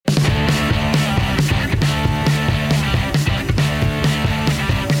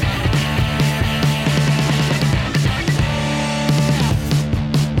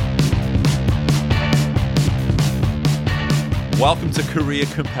welcome to Career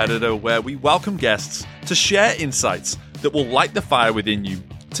Competitor, where we welcome guests to share insights that will light the fire within you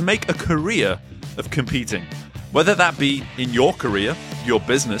to make a career of competing. Whether that be in your career, your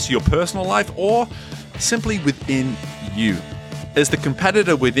business, your personal life, or simply within you. As the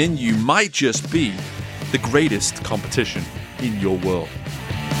competitor within you might just be the greatest competition in your world.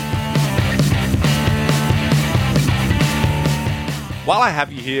 While I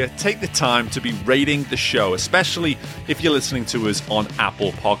have you here, take the time to be rating the show, especially if you're listening to us on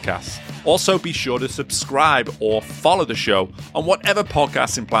Apple Podcasts. Also, be sure to subscribe or follow the show on whatever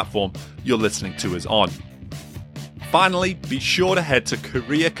podcasting platform you're listening to us on. Finally, be sure to head to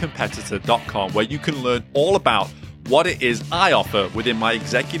careercompetitor.com, where you can learn all about what it is I offer within my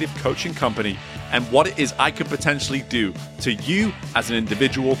executive coaching company and what it is I could potentially do to you as an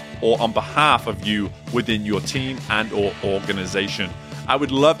individual or on behalf of you within your team and or organization. I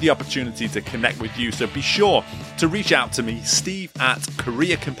would love the opportunity to connect with you, so be sure to reach out to me,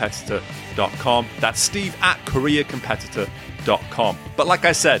 steve@careercompetitor.com. That's steve@careercompetitor.com. But like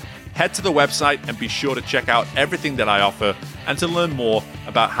I said, head to the website and be sure to check out everything that I offer and to learn more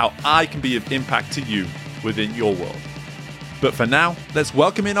about how I can be of impact to you within your world. But for now, let's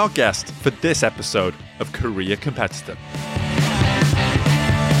welcome in our guest for this episode of Career Competitor.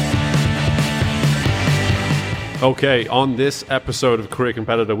 Okay, on this episode of Career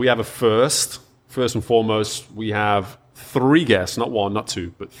Competitor, we have a first. First and foremost, we have three guests, not one, not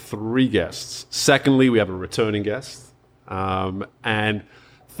two, but three guests. Secondly, we have a returning guest. And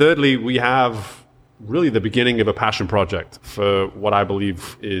thirdly, we have really the beginning of a passion project for what I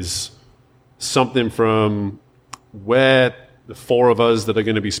believe is something from where the four of us that are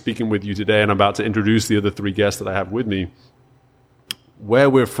going to be speaking with you today, and I'm about to introduce the other three guests that I have with me, where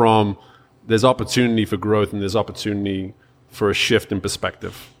we're from, there's opportunity for growth and there's opportunity for a shift in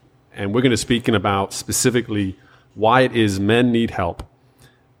perspective. And we're going to be speaking about specifically why it is men need help.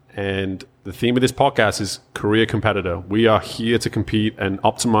 And the theme of this podcast is Career Competitor. We are here to compete and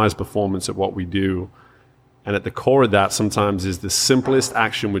optimize performance at what we do. And at the core of that sometimes is the simplest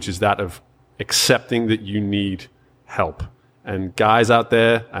action, which is that of accepting that you need help. And guys out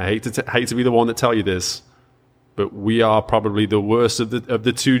there, I hate to be the one to tell you this, but we are probably the worst of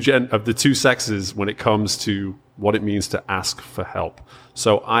the two sexes when it comes to what it means to ask for help.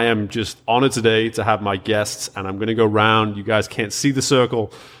 So I am just honored today to have my guests, and I'm going to go around. You guys can't see the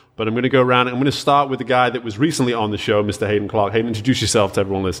circle, but I'm going to go around. I'm going to start with the guy that was recently on the show, Mr. Hayden Clark. Hayden, introduce yourself to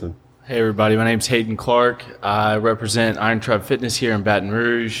everyone listening. Hey everybody, my name's Hayden Clark. I represent Iron Tribe Fitness here in Baton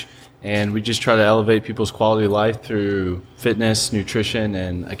Rouge. And we just try to elevate people's quality of life through fitness, nutrition,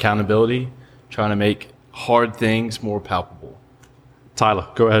 and accountability, trying to make hard things more palpable. Tyler,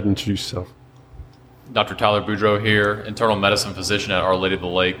 go ahead and introduce yourself. Dr. Tyler Boudreau here, internal medicine physician at Our Lady of the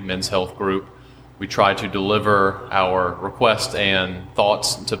Lake Men's Health Group. We try to deliver our requests and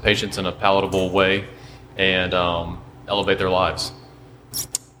thoughts to patients in a palatable way and elevate their lives.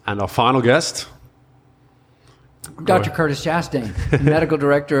 And our final guest, Dr. Curtis Chastain, Medical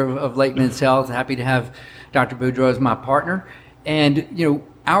Director of Lake Men's Health. Happy to have Dr. Boudreau as my partner. And,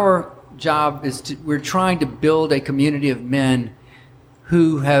 our job is we're trying to build a community of men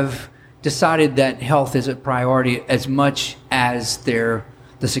who have decided that health is a priority as much as the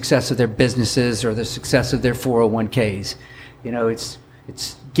success of their businesses or the success of their 401ks.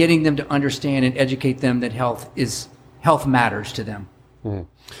 It's getting them to understand and educate them that health matters to them. Mm.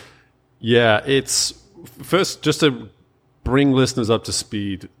 Yeah, it's first, just to bring listeners up to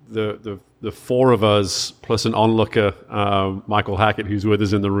speed, the four of us, plus an onlooker, Michael Hackett, who's with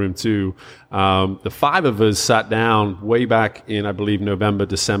us in the room too, the five of us sat down way back in, I believe, November,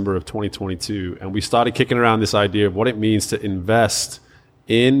 December of 2022, and we started kicking around this idea of what it means to invest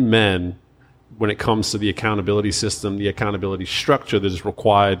in men when it comes to the accountability system, the accountability structure that is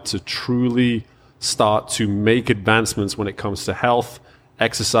required to truly start to make advancements when it comes to health,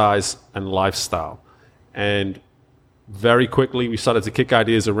 exercise, and lifestyle. And very quickly, we started to kick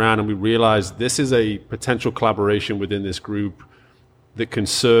ideas around, and we realized this is a potential collaboration within this group that can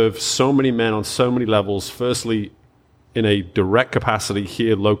serve so many men on so many levels. Firstly, in a direct capacity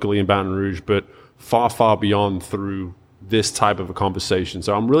here locally in Baton Rouge, but far, far beyond through this type of a conversation.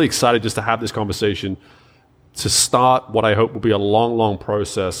 So I'm really excited just to have this conversation to start what I hope will be a long, long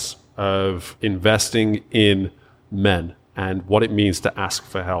process of investing in men and what it means to ask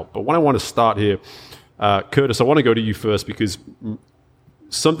for help. But when I want to start here, Curtis, I want to go to you first, because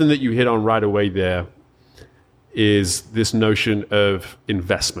something that you hit on right away there is this notion of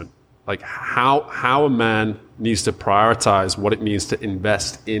investment. like how a man needs to prioritize what it means to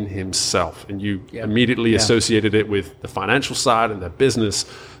invest in himself. And you immediately associated it with the financial side and their business.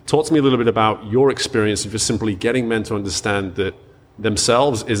 Talk to me a little bit about your experience of just simply getting men to understand that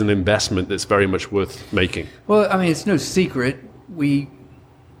themselves is an investment that's very much worth making. Well, I mean, it's no secret. We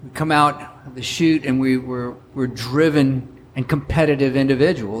come out of the chute and we're driven and competitive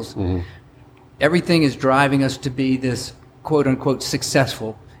individuals. Mm-hmm. Everything is driving us to be this quote unquote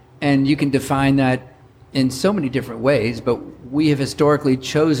successful. And you can define that in so many different ways, but we have historically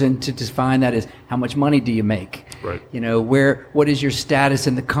chosen to define that as how much money do you make? Right. You know, what is your status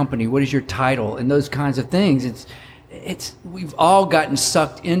in the company? What is your title? And those kinds of things. We've all gotten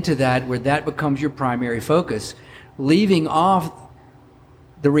sucked into that where that becomes your primary focus, leaving off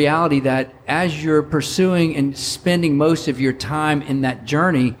the reality that as you're pursuing and spending most of your time in that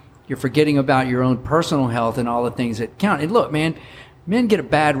journey, you're forgetting about your own personal health and all the things that count. And look, man, men get a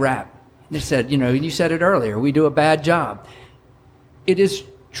bad rap. They said, you said it earlier, we do a bad job. It is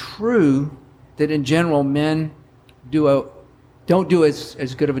true that in general, men don't do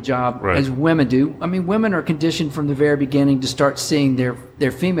as good of a job as women do. I mean, women are conditioned from the very beginning to start seeing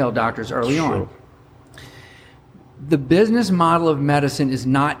their female doctors early on. The business model of medicine is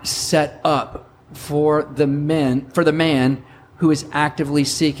not set up for the man who is actively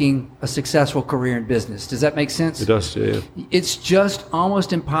seeking a successful career in business. Does that make sense? It does, yeah. It's just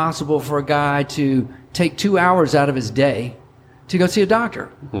almost impossible for a guy to take 2 hours out of his day to go see a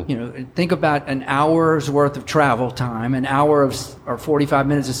doctor. Mm-hmm. Think about an hour's worth of travel time, an hour or 45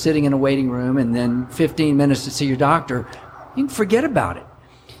 minutes of sitting in a waiting room, and then 15 minutes to see your doctor. You can forget about it.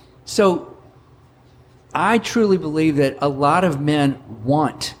 So I truly believe that a lot of men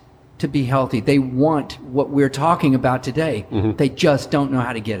want to be healthy. They want what we're talking about today. Mm-hmm. They just don't know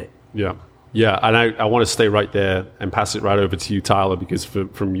how to get it. Yeah. Yeah. And I want to stay right there and pass it right over to you, Tyler, because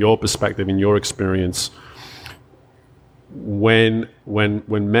from your perspective and your experience, when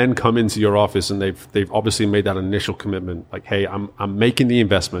men come into your office and they've obviously made that initial commitment, like, hey, I'm making the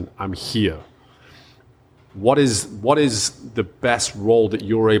investment, I'm here. What is the best role that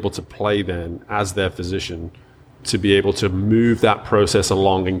you're able to play then as their physician to be able to move that process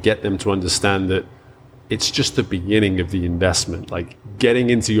along and get them to understand that it's just the beginning of the investment? Like,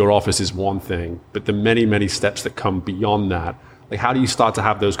 getting into your office is one thing, but the many, many steps that come beyond that, like, how do you start to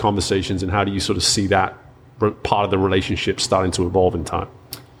have those conversations and how do you sort of see that part of the relationship starting to evolve in time?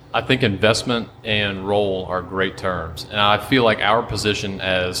 I think investment and role are great terms. And I feel like our position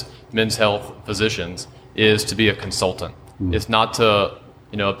as men's health physicians is to be a consultant. Mm. It's not to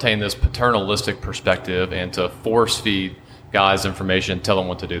obtain this paternalistic perspective and to force feed guys information, tell them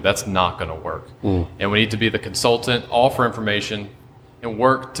what to do. That's not going to work. Mm. And we need to be the consultant, offer information, and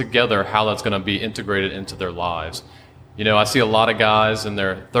work together how that's going to be integrated into their lives. I see a lot of guys in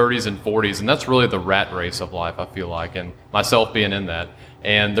their 30s and 40s, and that's really the rat race of life, I feel like, and myself being in that.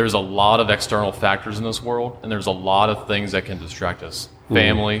 And there's a lot of external factors in this world, and there's a lot of things that can distract us.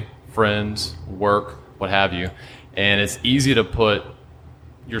 Family, friends, work, what have you. And it's easy to put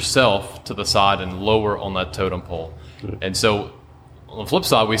yourself to the side and lower on that totem pole. And so on the flip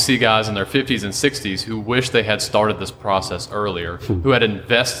side, we see guys in their 50s and 60s who wish they had started this process earlier, who had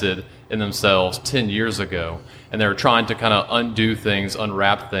invested in themselves 10 years ago, and they're trying to kind of undo things,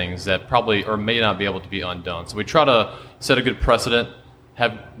 unwrap things that probably or may not be able to be undone. So we try to set a good precedent,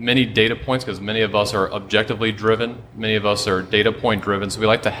 have many data points, because many of us are objectively driven, many of us are data point driven, so we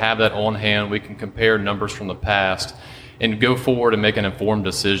like to have that on hand. We can compare numbers from the past and go forward and make an informed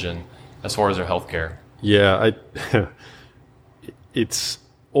decision as far as their health care. Yeah, it's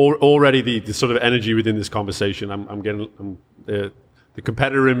already the sort of energy within this conversation. The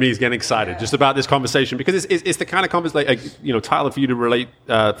competitor in me is getting excited just about this conversation, because it's the kind of conversation, Tyler, for you to relate,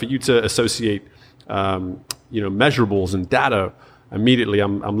 for you to associate, measurables and data. Immediately,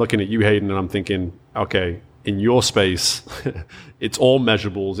 I'm looking at you, Hayden, and I'm thinking, okay, in your space, it's all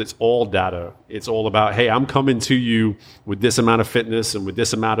measurables, it's all data. It's all about, hey, I'm coming to you with this amount of fitness and with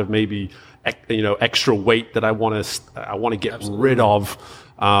this amount of maybe extra weight that I want to get Absolutely. Rid of.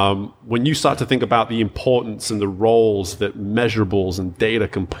 When you start to think about the importance and the roles that measurables and data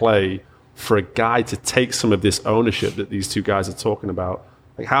can play for a guy to take some of this ownership that these two guys are talking about,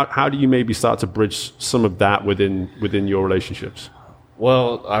 like how do you maybe start to bridge some of that within your relationships?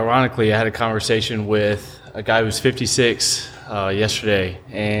 Well, ironically, I had a conversation with a guy who was 56 yesterday,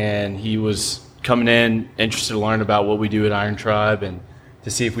 and he was coming in interested to learn about what we do at Iron Tribe and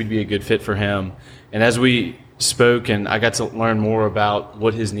to see if we'd be a good fit for him. And as we spoke and I got to learn more about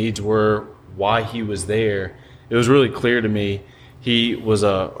what his needs were, why he was there, it was really clear to me he was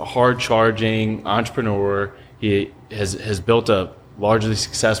a hard-charging entrepreneur. He has built a largely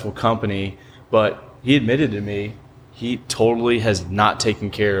successful company, but he admitted to me he totally has not taken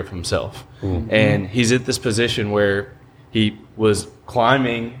care of himself. And he's at this position where he was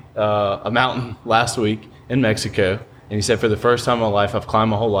climbing a mountain last week in Mexico, and he said, for the first time in my life, I've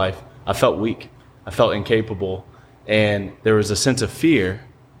climbed my whole life, I felt weak, I felt incapable, and there was a sense of fear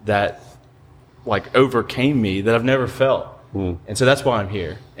that like overcame me that I've never felt. And so that's why I'm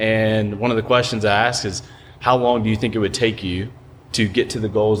here. And one of the questions I ask is, how long do you think it would take you to get to the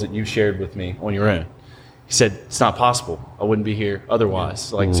goals that you shared with me on your own? He said, it's not possible. I wouldn't be here otherwise.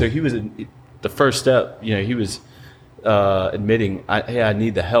 So he was the first step, he was admitting, hey, I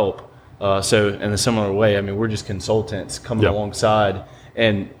need the help. So in a similar way, I mean, we're just consultants coming alongside.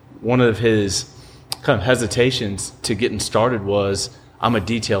 And one of his kind of hesitations to getting started was, I'm a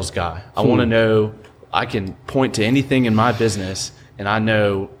details guy. I want to know, I can point to anything in my business and I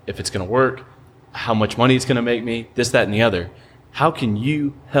know if it's going to work, how much money it's going to make me, this, that, and the other. How can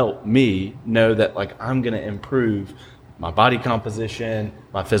you help me know that like I'm going to improve my body composition,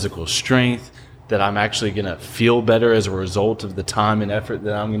 my physical strength, that I'm actually going to feel better as a result of the time and effort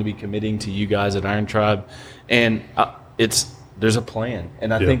that I'm going to be committing to you guys at Iron Tribe? And there's a plan.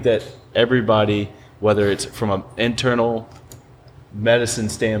 And I think that everybody, whether it's from an internal medicine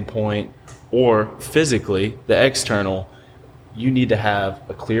standpoint or physically, the external, you need to have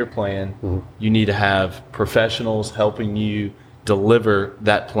a clear plan. You need to have professionals helping you deliver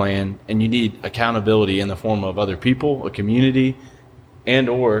that plan, and you need accountability in the form of other people, a community, and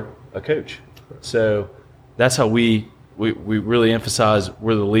or a coach. So that's how we really emphasize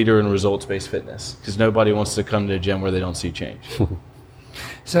we're the leader in results-based fitness, because nobody wants to come to a gym where they don't see change.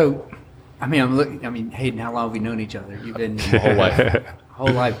 So, Hayden, how long have we known each other? You've been My whole life.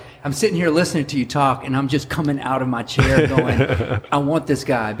 whole life. I'm sitting here listening to you talk, and I'm just coming out of my chair going, I want this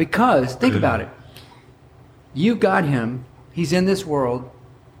guy. Because, think about it. You got him. He's in this world.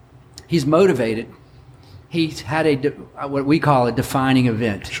 He's motivated. He's had what we call a defining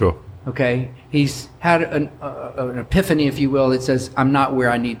event. Sure. Okay? He's had an epiphany, if you will, that says, I'm not where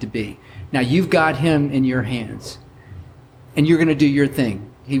I need to be. Now, you've got him in your hands, and you're going to do your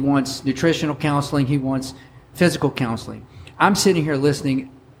thing. He wants nutritional counseling. He wants physical counseling. I'm sitting here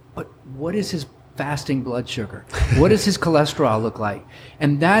listening, but what is his fasting blood sugar? What does his cholesterol look like?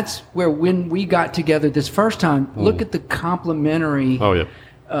 And that's where, when we got together this first time, look at the complementary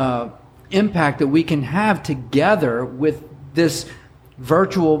impact that we can have together with this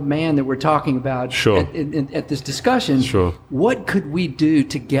virtual man that we're talking about at this discussion. Sure. What could we do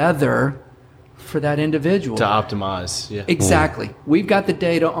together for that individual? To optimize. Yeah. Exactly. We've got the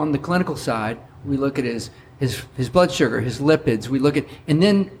data on the clinical side. We look at his blood sugar, his lipids. We look at, and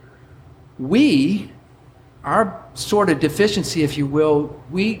then our sort of deficiency, if you will,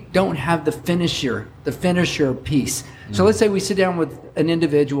 we don't have the finisher piece. So let's say we sit down with an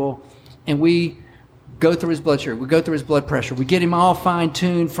individual and we go through his blood sugar, we go through his blood pressure, we get him all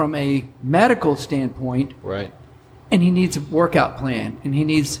fine-tuned from a medical standpoint. Right. And he needs a workout plan and he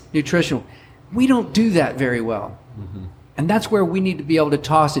needs nutritional. We don't do that very well. And that's where we need to be able to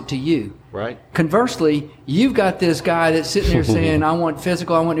toss it to you. Right. Conversely, you've got this guy that's sitting there saying, I want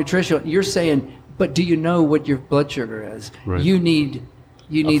physical, I want nutritional. You're saying, but do you know what your blood sugar is? Right. You need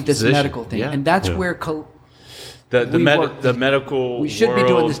this physician. medical thing. Yeah. And that's where the medical we should world be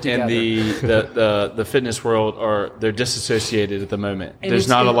doing this together. And the fitness world they're disassociated at the moment. And There's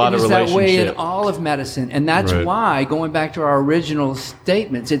not a lot of relationship. It's that way in relationship. all of medicine. And that's Right. why, going back to our original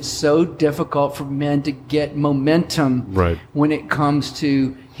statements, it's so difficult for men to get momentum Right. when it comes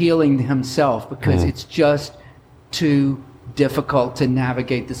to healing himself, because it's just too difficult to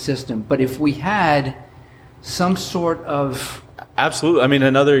navigate the system. But if we had some sort of... Absolutely. I mean,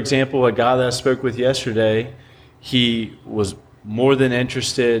 another example, a guy that I spoke with yesterday, he was more than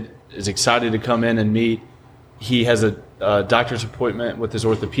interested, is excited to come in and meet. He has a doctor's appointment with his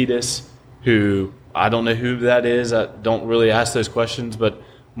orthopedist, who I don't know who that is. I don't really ask those questions, but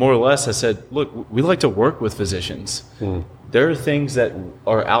more or less I said, look, we like to work with physicians. There are things that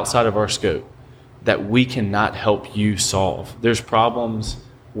are outside of our scope that we cannot help you solve. There's problems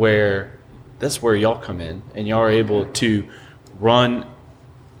where that's where y'all come in, and y'all are able to run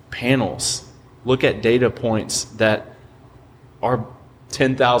panels, look at data points that our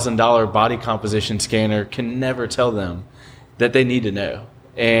 $10,000 body composition scanner can never tell them that they need to know,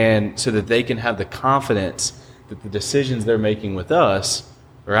 and so that they can have the confidence that the decisions they're making with us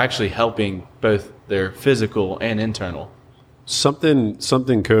are actually helping both their physical and internal.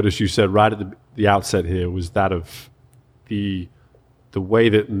 Something, Curtis, you said right at the outset here was that of the way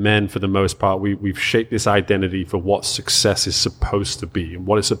that men, for the most part, we've shaped this identity for what success is supposed to be and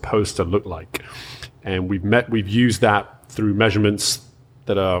what it's supposed to look like. And we've used that through measurements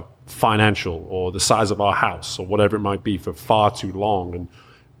that are financial or the size of our house or whatever it might be for far too long. And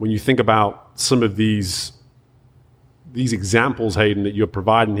when you think about some of these examples, Hayden, that you're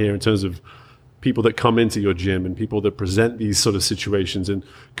providing here in terms of people that come into your gym and people that present these sort of situations, and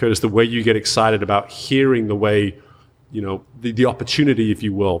Curtis, the way you get excited about hearing the way, the opportunity, if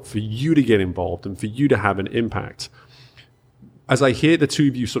you will, for you to get involved and for you to have an impact. As I hear the two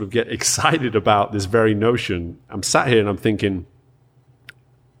of you sort of get excited about this very notion, I'm sat here and I'm thinking,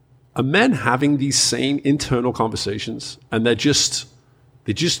 are men having these same internal conversations and they just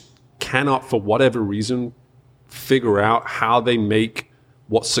cannot, for whatever reason, figure out how they make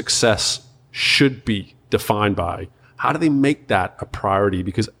what success should be defined by? How do they make that a priority?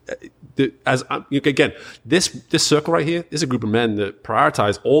 Because again, this circle right here is a group of men that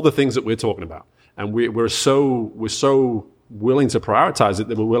prioritize all the things that we're talking about, and we're so willing to prioritize it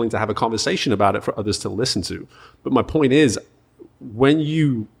that we're willing to have a conversation about it for others to listen to. But my point is, when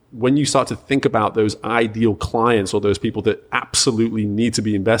you start to think about those ideal clients or those people that absolutely need to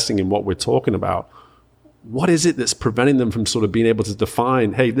be investing in what we're talking about, what is it that's preventing them from sort of being able to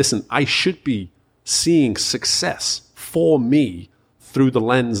define, hey, listen, I should be seeing success for me through the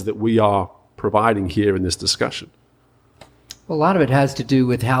lens that we are providing here in this discussion? Well, a lot of it has to do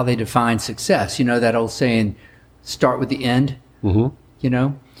with how they define success. You know, that old saying, start with the end,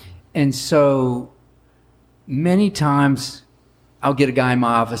 And so many times I'll get a guy in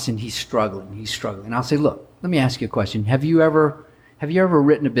my office and he's struggling. And I'll say, look, let me ask you a question. Have you ever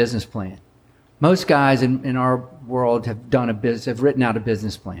written a business plan? Most guys in our world have written out a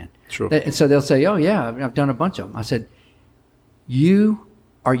business plan. Sure. And so they'll say, oh yeah, I've done a bunch of them. I said, you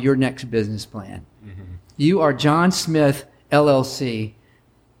are your next business plan. Mm-hmm. You are John Smith, LLC,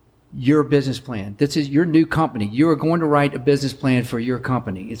 your business plan. This is your new company. You are going to write a business plan for your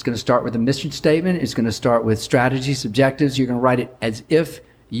company. It's going to start with a mission statement. It's going to start with strategies, objectives. You're going to write it as if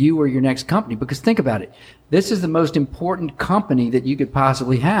you were your next company. Because think about it. This is the most important company that you could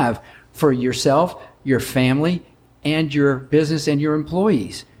possibly have for yourself, your family, and your business and your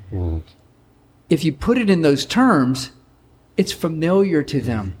employees. Mm. If you put it in those terms, it's familiar to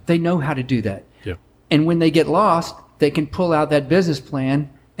them. They know how to do that. Yeah. And when they get lost, they can pull out that business plan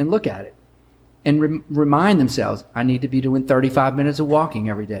and look at it and remind themselves, I need to be doing 35 minutes of walking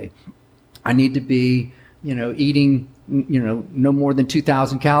every day. I need to be, eating, no more than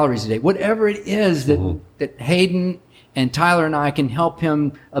 2,000 calories a day. Whatever it is that Hayden and Tyler and I can help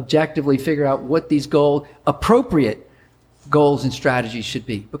him objectively figure out what these appropriate goals and strategies should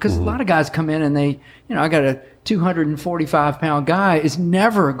be. Because a lot of guys come in and they, I got a 245-pound guy is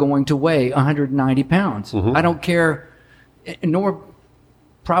never going to weigh 190 pounds. Mm-hmm. I don't care, nor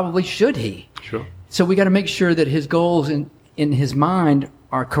probably should he. Sure. So we got to make sure that his goals in his mind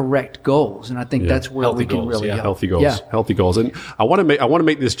are correct goals, and I think that's where healthy we can goals, really help. Healthy goals. Yeah. Healthy goals. And I want to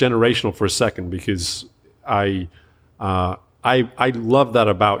make this generational for a second, because I love that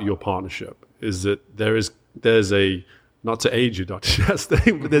about your partnership, is that there's a, not to age you, Dr.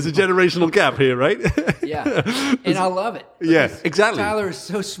 Chastain, but there's a generational gap here, right? Yeah, and I love it. Yeah, exactly. Tyler is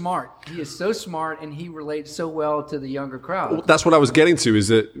so smart. He is so smart, and he relates so well to the younger crowd. Well, that's what I was getting to, is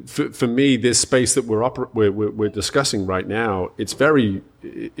that for me, this space that we're discussing right now, it's very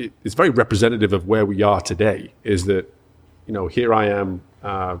representative of where we are today. Is that, here I am,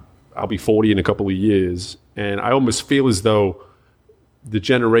 I'll be 40 in a couple of years, and I almost feel as though the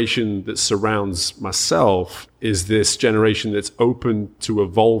generation that surrounds myself is this generation that's open to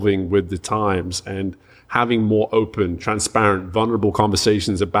evolving with the times and having more open, transparent, vulnerable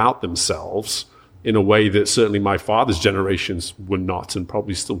conversations about themselves in a way that certainly my father's generations were not and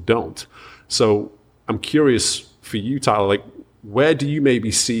probably still don't. So I'm curious for you, Tyler, where do you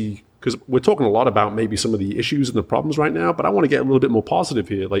maybe see, because we're talking a lot about maybe some of the issues and the problems right now, but I want to get a little bit more positive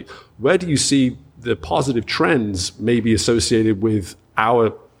here. Where do you see the positive trends maybe associated with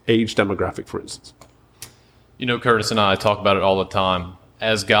our age demographic, for instance? Curtis and I talk about it all the time.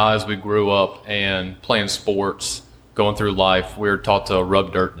 As guys, we grew up and playing sports, going through life, we were taught to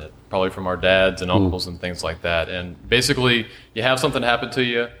rub dirt in it, probably from our dads and uncles and things like that. And basically, you have something happen to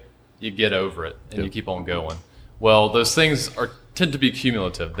you, you get over it, and you keep on going. Well, those things tend to be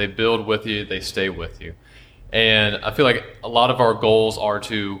cumulative. They build with you, they stay with you. And I feel like a lot of our goals are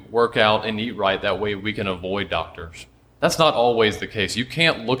to work out and eat right. That way we can avoid doctors. That's not always the case. You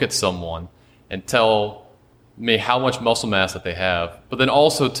can't look at someone and tell me how much muscle mass that they have, but then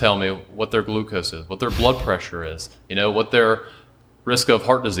also tell me what their glucose is, what their blood pressure is, what their risk of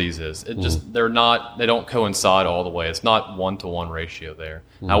heart disease is. It just, they don't coincide all the way. It's not 1-to-1 ratio there.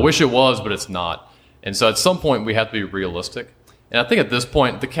 I wish it was, but it's not. And so at some point we have to be realistic. And I think at this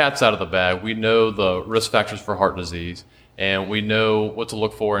point, the cat's out of the bag. We know the risk factors for heart disease. and we know what to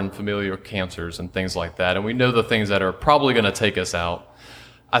look for in familial cancers and things like that, and we know the things that are probably going to take us out.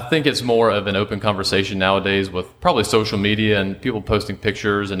 I think it's more of an open conversation nowadays with probably social media and people posting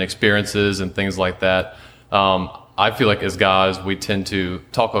pictures and experiences and things like that. I feel like as guys, we tend to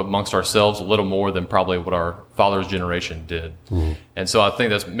talk amongst ourselves a little more than probably what our father's generation did. And so I think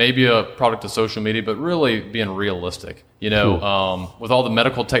that's maybe a product of social media, but really being realistic. With all the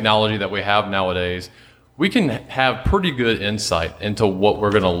medical technology that we have nowadays, we can have pretty good insight into what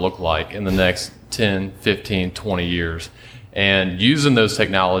we're going to look like in the next 10, 15, 20 years. And using those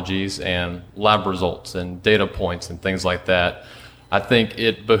technologies and lab results and data points and things like that, I think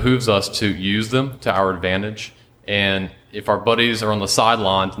it behooves us to use them to our advantage. And if our buddies are on the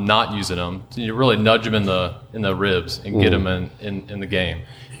sidelines not using them, you really nudge them in the ribs and get them in the game.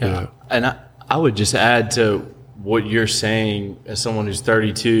 Yeah. And I would just add to what you're saying as someone who's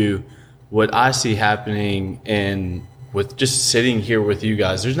 32, what I see happening and with just sitting here with you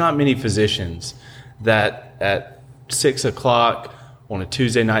guys, there's not many physicians that at 6 o'clock on a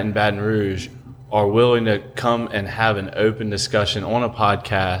Tuesday night in Baton Rouge are willing to come and have an open discussion on a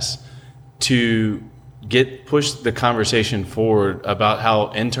podcast to push the conversation forward about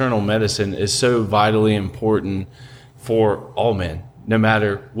how internal medicine is so vitally important for all men, no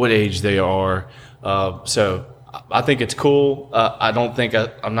matter what age they are. So I think it's cool. I don't think I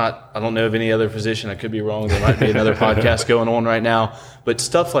don't know of any other physician. I could be wrong. There might be another podcast going on right now, but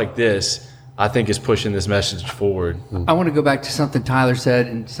stuff like this, I think, is pushing this message forward. I want to go back to something Tyler said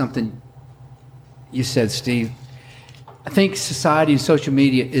and something you said, Steve. I think society and social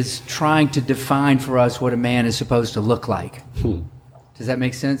media is trying to define for us what a man is supposed to look like. Does that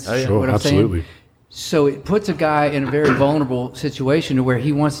make sense? Oh, yeah. Sure, absolutely. Saying? So it puts a guy in a very vulnerable situation to where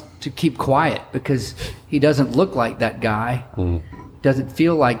he wants to keep quiet because he doesn't look like that guy, doesn't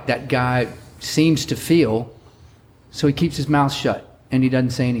feel like that guy seems to feel, so he keeps his mouth shut and he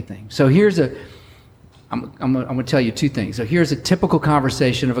doesn't say anything. So I'm going to tell you two things. So here's a typical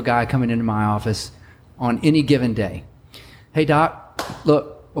conversation of a guy coming into my office on any given day. Hey, doc,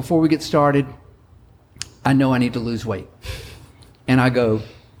 look, before we get started, I know I need to lose weight. And I go,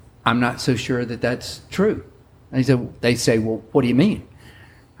 I'm not so sure that that's true. And they say, well, what do you mean?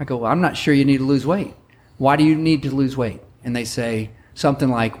 I go, well, I'm not sure you need to lose weight. Why do you need to lose weight? And they say something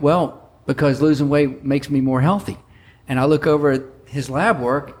like, well, because losing weight makes me more healthy. And I look over at his lab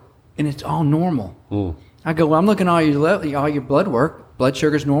work, and it's all normal. I go, well, I'm looking at all your blood work. Blood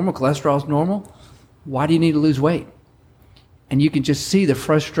sugar's normal, cholesterol's normal. Why do you need to lose weight? And you can just see the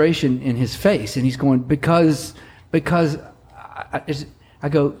frustration in his face. And he's going, because I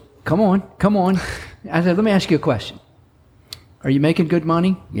go, come on. I said, let me ask you a question. Are you making good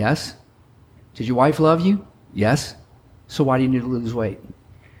money? Yes. Did your wife love you? Yes. So why do you need to lose weight?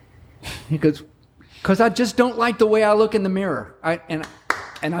 He goes, because I just don't like the way I look in the mirror. And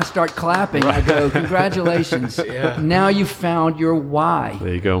I start clapping. I go, congratulations. Yeah. Now you found your why.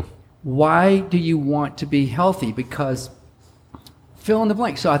 There you go. Why do you want to be healthy? Because fill in the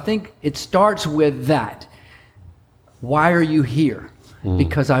blank. So I think it starts with that. Why are you here?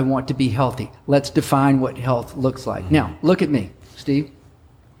 Because I want to be healthy. Let's define what health looks like. Now, look at me, Steve.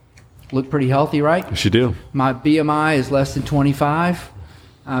 Look pretty healthy, right? Yes, you do. My BMI is less than 25.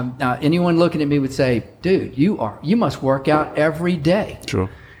 Now, anyone looking at me would say, dude, you must work out every day. Sure.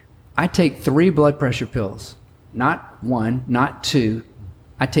 I take 3 blood pressure pills. Not 1, not 2.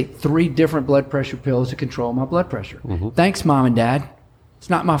 I take 3 different blood pressure pills to control my blood pressure. Thanks, Mom and Dad. It's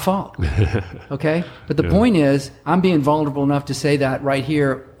not my fault. Okay? But the point is, I'm being vulnerable enough to say that right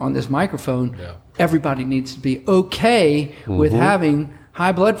here on this microphone. Yeah. Everybody needs to be okay with having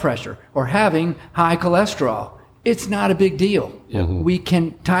high blood pressure or having high cholesterol. It's not a big deal.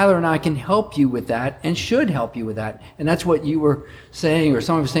 Tyler and I can help you with that and should help you with that. And that's what you were saying, or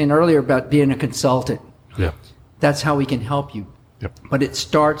someone was saying earlier about being a consultant. Yeah. That's how we can help you. Yep. But it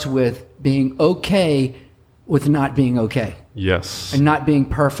starts with being okay with not being okay. Yes. And not being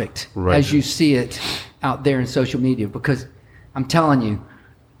perfect as you see it out there in social media. Because I'm telling you,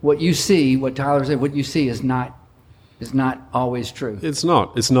 what you see, what Tyler said, what you see is not always true. It's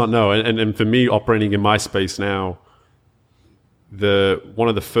not, no. And for me, operating in my space now, one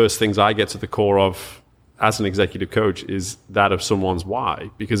of the first things I get to the core of as an executive coach is that of someone's why.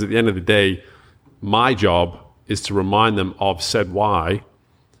 Because at the end of the day, my job is to remind them of said why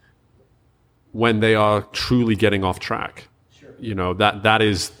when they are truly getting off track. Sure. That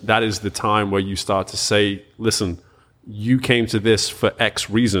is the time where you start to say, listen, you came to this for X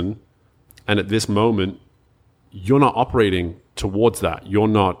reason, and at this moment, you're not operating towards that. You're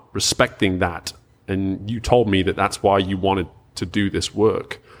not respecting that. And you told me that that's why you wanted to do this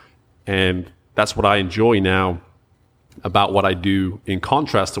work. And that's what I enjoy now about what I do in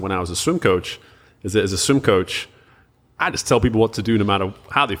contrast to when I was a swim coach is that as a swim coach, I just tell people what to do no matter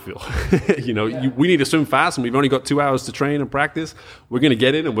how they feel. We need to swim fast and we've only got 2 hours to train and practice. We're going to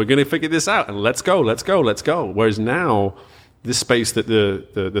get in and we're going to figure this out and let's go. Whereas now, this space that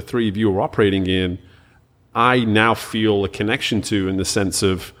the three of you are operating in, I now feel a connection to in the sense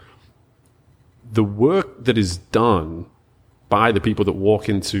of the work that is done by the people that walk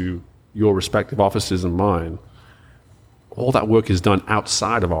into your respective offices and mine. All that work is done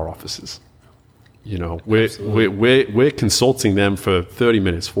outside of our offices. We're consulting them for 30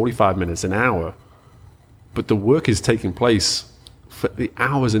 minutes, 45 minutes, an hour, but the work is taking place for the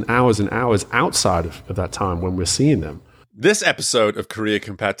hours and hours and hours outside of that time when we're seeing them. This episode of Career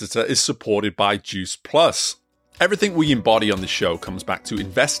Competitor is supported by Juice Plus. Everything we embody on the show comes back to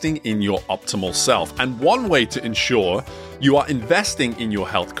investing in your optimal self. And one way to ensure you are investing in your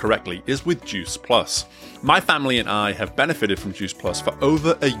health correctly is with Juice Plus. My family and I have benefited from Juice Plus for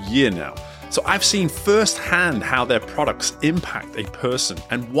over a year now. So I've seen firsthand how their products impact a person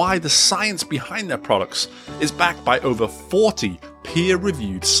and why the science behind their products is backed by over 40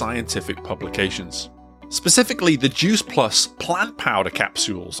 peer-reviewed scientific publications. Specifically, the Juice Plus plant powder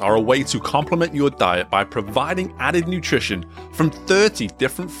capsules are a way to complement your diet by providing added nutrition from 30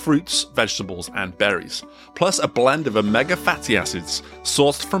 different fruits, vegetables, and berries, plus a blend of omega fatty acids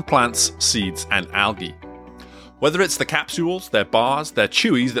sourced from plants, seeds, and algae. Whether it's the capsules, their bars, their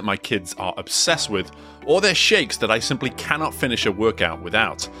chewies that my kids are obsessed with, or their shakes that I simply cannot finish a workout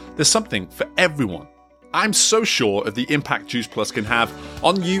without, there's something for everyone. I'm so sure of the impact Juice Plus can have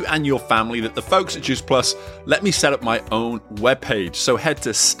on you and your family that the folks at Juice Plus let me set up my own webpage. So head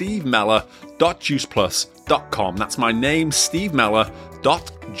to stevemeller.juiceplus.com. That's my name,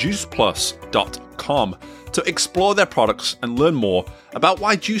 stevemeller.juiceplus.com, to explore their products and learn more about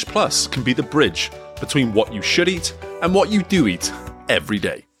why Juice Plus can be the bridge between what you should eat and what you do eat every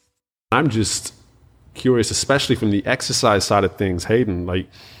day. I'm just curious, especially from the exercise side of things, Hayden,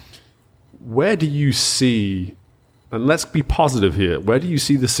 where do you see, and let's be positive here, where do you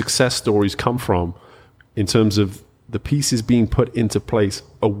see the success stories come from in terms of the pieces being put into place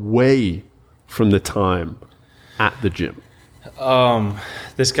away from the time at the gym?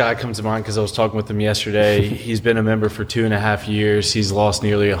 This guy comes to mind because I was talking with him yesterday. He's been a member for 2.5 years. He's lost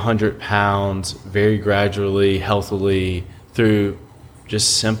nearly 100 pounds very gradually, healthily, through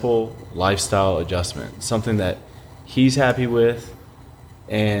just simple lifestyle adjustment, something that he's happy with.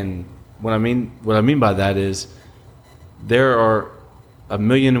 And what I mean by that is there are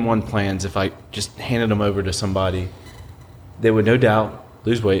 1,000,001 plans. If I just handed them over to somebody, they would no doubt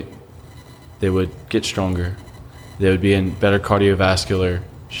lose weight. They would get stronger. They would be in better cardiovascular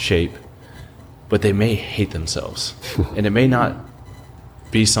shape, but they may hate themselves and it may not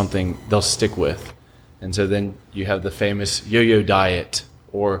be something they'll stick with. And so then you have the famous yo-yo diet,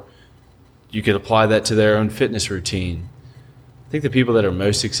 or you could apply that to their own fitness routine. I think the people that are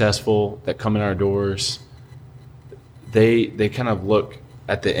most successful that come in our doors, they kind of look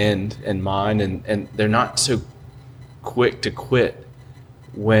at the end in mind, and they're not so quick to quit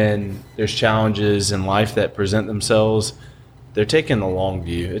when there's challenges in life that present themselves. They're taking the long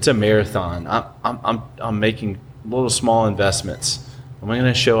view. It's a marathon. I'm making little small investments. I'm going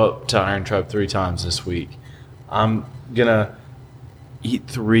to show up to Iron Tribe 3 times this week. I'm going to eat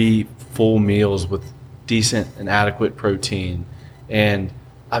 3 full meals with decent and adequate protein. And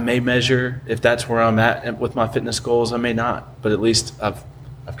I may measure if that's where I'm at with my fitness goals. I may not, but at least I've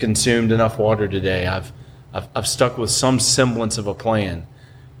consumed enough water today. I've stuck with some semblance of a plan,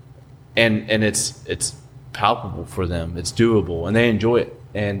 and it's palpable for them. It's doable, and they enjoy it.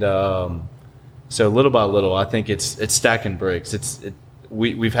 And so little by little, I think it's stacking bricks.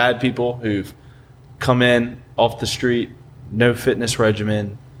 We've had people who've come in off the street, no fitness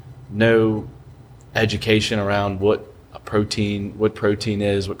regimen, no education around what protein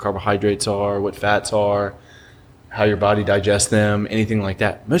is, what carbohydrates are, what fats are, how your body digests them, anything like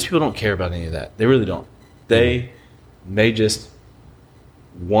that. Most people don't care about any of that. They really don't. They may just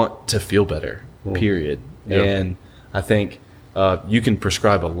want to feel better, period. Yep. And I think you can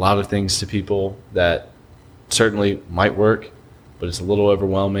prescribe a lot of things to people that certainly might work, but it's a little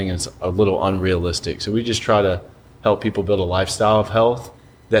overwhelming and it's a little unrealistic. So we just try to help people build a lifestyle of health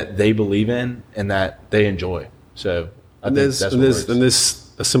that they believe in and that they enjoy. So I think that's what works. And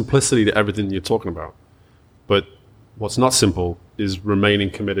there's a simplicity to everything you're talking about. But what's not simple is remaining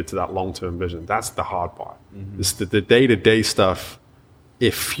committed to that long-term vision. That's the hard part. Mm-hmm. It's the day-to-day stuff,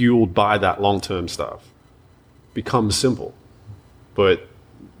 if fueled by that long-term stuff, becomes simple. But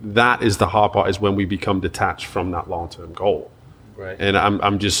that is the hard part, is when we become detached from that long-term goal. Right. And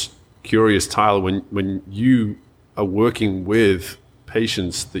I'm just curious, Tyler, when you are working with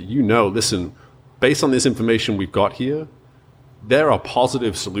patients that listen, based on this information we've got here, there are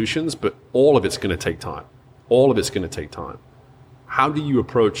positive solutions, but all of it's going to take time. All of it's going to take time. How do you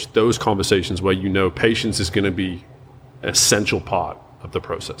approach those conversations where patience is going to be an essential part of the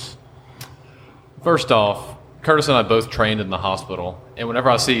process? First off, Curtis and I both trained in the hospital, and whenever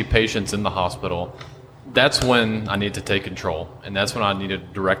I see patients in the hospital, that's when I need to take control, and that's when I need to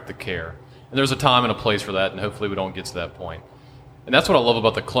direct the care. And there's a time and a place for that, and hopefully we don't get to that point. And that's what I love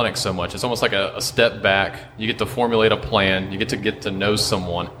about the clinic so much. It's almost like a step back. You get to formulate a plan. You get to know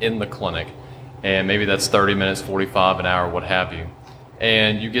someone in the clinic, and maybe that's 30 minutes, 45, an hour, what have you.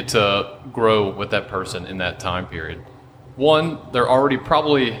 And you get to grow with that person in that time period. One, they're already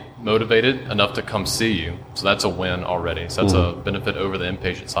probably motivated enough to come see you, so that's a win already. So that's a benefit over the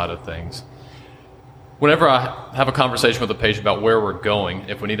inpatient side of things. Whenever I have a conversation with a patient about where we're going,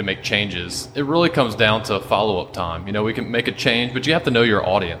 if we need to make changes, it really comes down to follow-up time. We can make a change, but you have to know your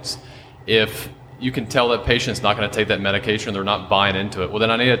audience. If you can tell that patient's not going to take that medication, they're not buying into it, well, then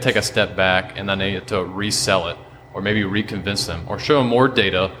I need to take a step back and I need to resell it, or maybe reconvince them, or show them more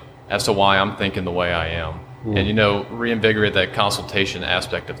data as to why I'm thinking the way I am. And, reinvigorate that consultation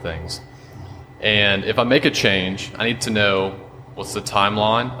aspect of things. And if I make a change, I need to know what's the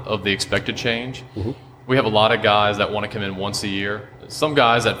timeline of the expected change. We have a lot of guys that want to come in once a year. Some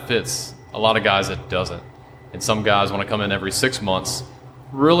guys that fits, a lot of guys that doesn't. And some guys want to come in every 6 months.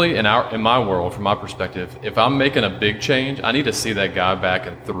 Really, in my world, from my perspective, if I'm making a big change, I need to see that guy back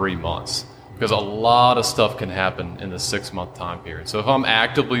in 3 months. Because a lot of stuff can happen in the 6-month time period. So if I'm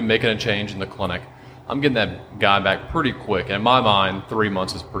actively making a change in the clinic, I'm getting that guy back pretty quick. And in my mind, 3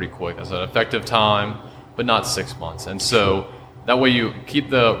 months is pretty quick. That's an effective time, but not 6 months. And so that way you keep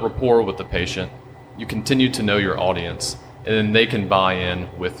the rapport with the patient, you continue to know your audience, and then they can buy in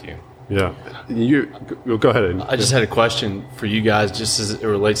with you. Yeah. You go ahead. I just had a question for you guys, just as it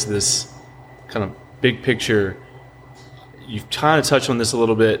relates to this kind of big picture. You've kind of touched on this a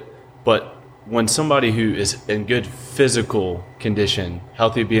little bit, but when somebody who is in good physical condition,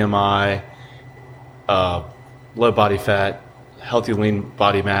 healthy BMI, low body fat, healthy lean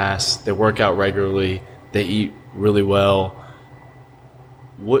body mass, they work out regularly, they eat really well,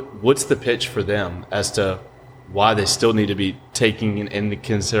 what's the pitch for them as to why they still need to be taking into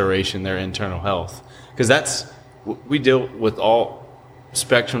consideration their internal health? Because we deal with all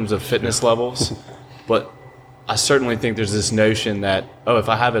spectrums of fitness levels, but I certainly think there's this notion that, if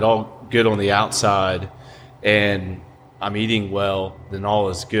I have it all good on the outside and I'm eating well, then all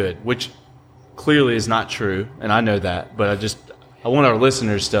is good, which clearly is not true, and I know that, but I want our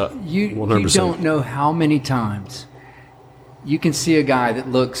listeners to... You don't know how many times you can see a guy that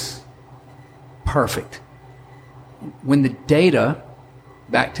looks perfect. When the data,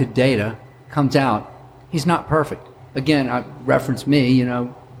 back to data, comes out, he's not perfect. Again, I reference me,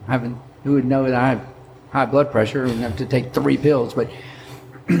 who would know that I have high blood pressure and have to take 3 pills, but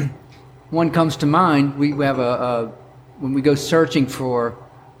one comes to mind. We have when we go searching for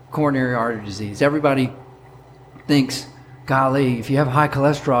coronary artery disease, everybody thinks, golly, if you have high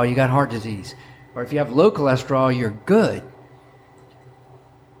cholesterol, you got heart disease. Or if you have low cholesterol, you're good.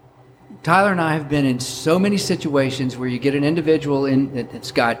 Tyler and I have been in so many situations where you get an individual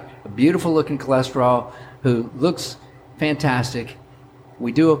that's got a beautiful looking cholesterol who looks fantastic.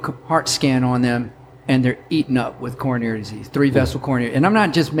 We do a heart scan on them, and they're eaten up with coronary disease, 3-vessel coronary. And I'm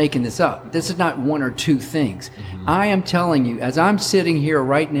not just making this up. This is not 1 or 2 things. I am telling you, as I'm sitting here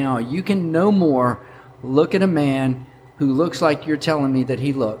right now, you can no more look at a man who looks like you're telling me that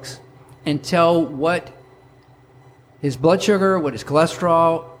he looks and tell what his blood sugar, what his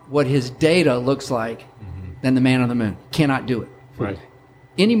cholesterol, what his data looks like than the man on the moon. Cannot do it. Right.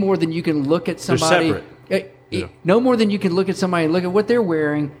 Any more than you can look at somebody. They're separate. No more than you can look at somebody and look at what they're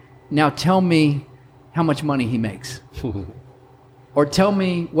wearing. Now tell me how much money he makes. Or tell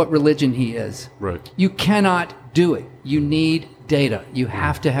me what religion he is. Right. You cannot do it. You need data. You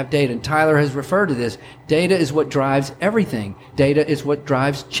have to have data. And Tyler has referred to this. Data is what drives everything. Data is what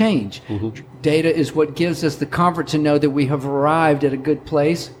drives change. Data is what gives us the comfort to know that we have arrived at a good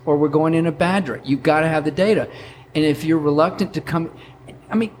place or we're going in a bad direction. You've got to have the data. And if you're reluctant to come,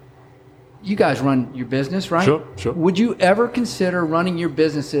 you guys run your business, right? Sure. Would you ever consider running your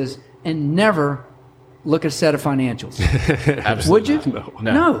businesses and never look at a set of financials? Absolutely. Would you?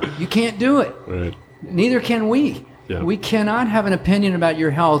 No. You can't do it. Right. Neither can we. Yeah. We cannot have an opinion about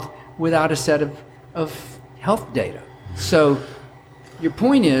your health without a set of health data. So your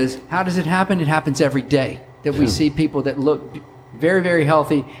point is, how does it happen? It happens every day that we see people that look very, very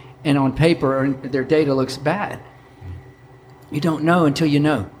healthy and on paper their data looks bad. You don't know until you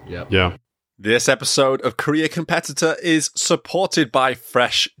know. Yep. Yeah. This episode of Career Competitor is supported by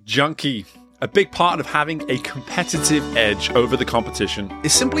Fresh Junkie. A big part of having a competitive edge over the competition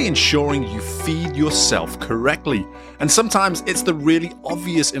is simply ensuring you feed yourself correctly. And sometimes it's the really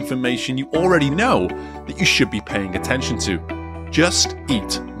obvious information you already know that you should be paying attention to. Just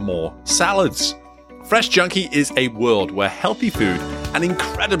eat more salads. Fresh Junkie is a world where healthy food and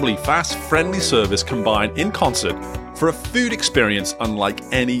incredibly fast, friendly service combine in concert for a food experience unlike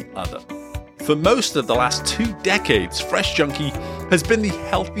any other. For most of the last 2 decades, Fresh Junkie has been the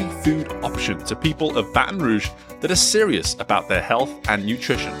healthy food option to people of Baton Rouge that are serious about their health and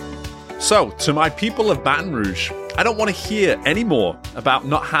nutrition. So, to my people of Baton Rouge, I don't want to hear any more about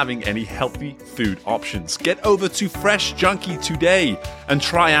not having any healthy food options. Get over to Fresh Junkie today and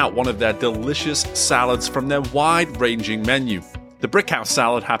try out one of their delicious salads from their wide-ranging menu. The Brickhouse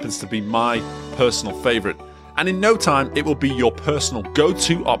salad happens to be my personal favorite, and in no time, it will be your personal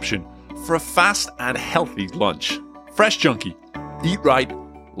go-to option for a fast and healthy lunch. Fresh Junkie. Eat right,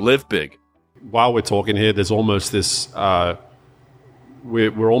 live big. While we're talking here, there's almost this,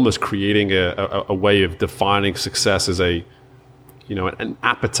 we're almost creating a way of defining success as an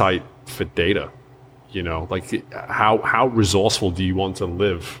appetite for data. Like how resourceful do you want to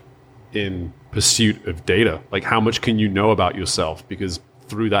live in pursuit of data? Like how much can you know about yourself? Because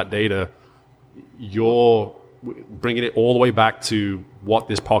through that data, you're bringing it all the way back to what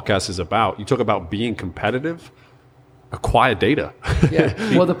this podcast is about. You talk about being competitive, acquire data.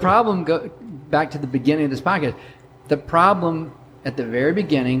 Yeah. Well, the problem, back to the beginning of this podcast, the problem at the very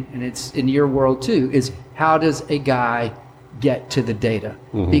beginning, and it's in your world too, is how does a guy get to the data?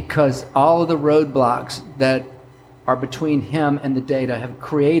 Mm-hmm. Because all of the roadblocks that are between him and the data have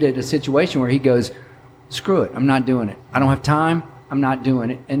created a situation where he goes, screw it, I'm not doing it. I don't have time, I'm not doing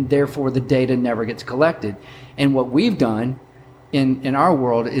it. And therefore the data never gets collected. And what we've done in our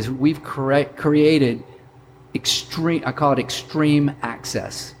world is we've created extreme, I call it extreme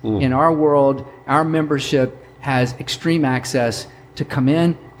access. In our world, our membership has extreme access to come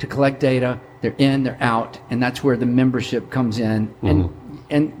in, to collect data. They're in, they're out, and that's where the membership comes in.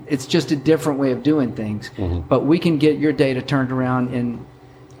 And it's just a different way of doing things. But we can get your data turned around in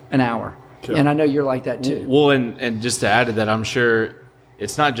an hour. Sure. And I know you're like that too. Well, and just to add to that, I'm sure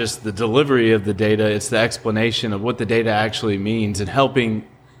it's not just the delivery of the data, it's the explanation of what the data actually means and helping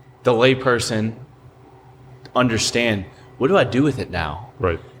the layperson understand, what do I do with it now?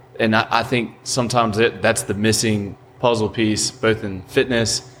 Right. And I think sometimes that's the missing puzzle piece, both in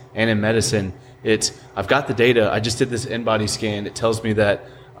fitness and in medicine. It's, I've got the data, I just did this in-body scan, it tells me that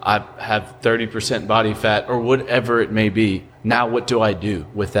I have 30% body fat or whatever it may be. Now what do I do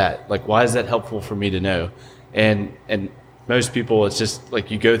with that? Like, why is that helpful for me to know? And most people, it's just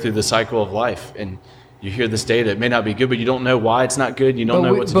like you go through the cycle of life and you hear this data. It may not be good, but you don't know why it's not good. You don't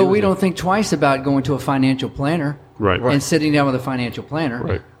know what to do with it. But we don't think twice about going to a financial planner, right, and sitting down with a financial planner,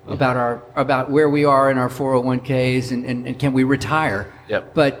 right, about where we are in our 401ks and can we retire.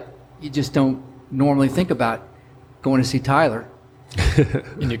 Yep. But you just don't normally think about going to see Tyler.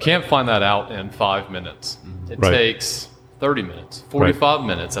 And you can't find that out in 5 minutes. It takes 30 minutes, 45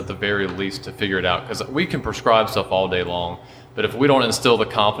 minutes at the very least to figure it out, because we can prescribe stuff all day long, but if we don't instill the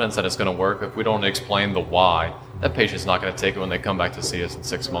confidence that it's going to work, if we don't explain the why, that patient's not going to take it when they come back to see us in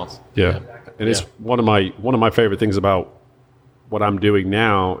 6 months. Yeah. And it's one of my favorite things about what I'm doing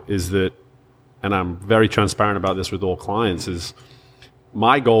now is that, and I'm very transparent about this with all clients, is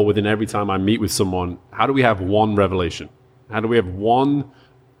my goal within every time I meet with someone, how do we have one revelation? How do we have one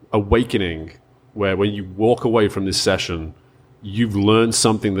awakening where when you walk away from this session, you've learned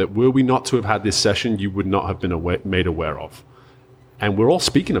something that were we not to have had this session, you would not have been made aware of. And we're all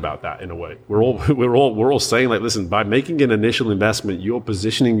speaking about that in a way. We're all saying, like, listen, by making an initial investment, you're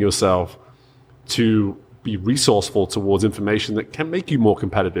positioning yourself to be resourceful towards information that can make you more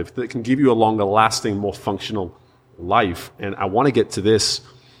competitive, that can give you a longer lasting, more functional life. And I want to get to this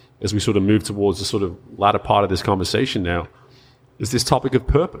as we sort of move towards the sort of latter part of this conversation now, is this topic of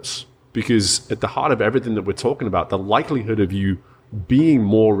purpose. Because at the heart of everything that we're talking about, the likelihood of you being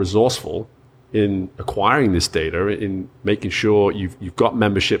more resourceful in acquiring this data, in making sure you've got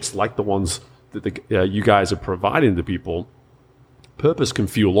memberships like the ones that you guys are providing to people, purpose can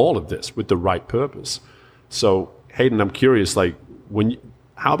fuel all of this with the right purpose. So, Hayden, I'm curious, like,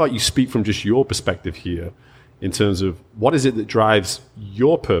 how about you speak from just your perspective here in terms of what is it that drives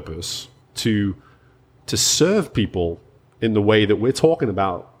your purpose to serve people in the way that we're talking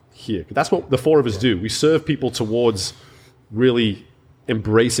about here? That's what the four of us do. We serve people towards really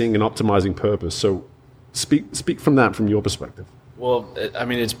embracing and optimizing purpose. So speak from that, from your perspective. Well, I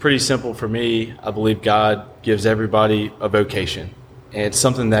mean, it's pretty simple for me. I believe God gives everybody a vocation, and it's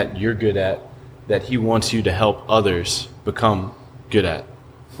something that you're good at that he wants you to help others become good at.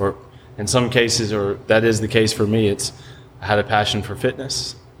 Or in some cases, or that is the case for me, I had a passion for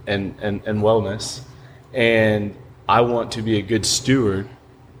fitness and wellness, and I want to be a good steward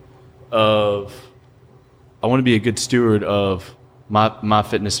of my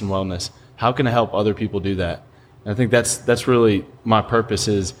fitness and wellness. How can I help other people do that? And I think that's really my purpose.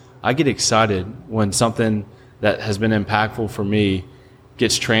 Is I get excited when something that has been impactful for me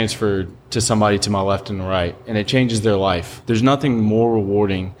gets transferred to somebody to my left and right, and it changes their life. There's nothing more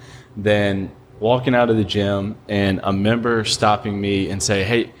rewarding than walking out of the gym and a member stopping me and say,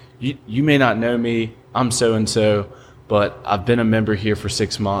 hey, you may not know me, I'm so-and-so, but I've been a member here for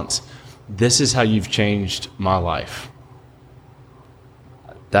 6 months. This is how you've changed my life.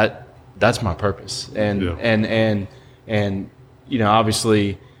 That's my purpose. And you know,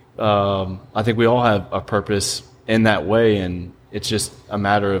 obviously, I think we all have a purpose in that way, and it's just a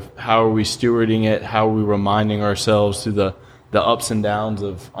matter of how are we stewarding it, how are we reminding ourselves through the ups and downs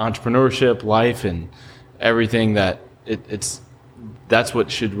of entrepreneurship, life, and everything that that's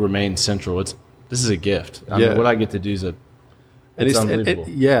what should remain central. This is a gift. I mean, what I get to do is unbelievable.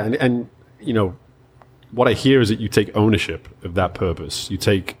 And you know, what I hear is that you take ownership of that purpose. You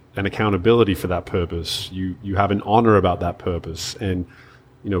take an accountability for that purpose. You have an honor about that purpose. And,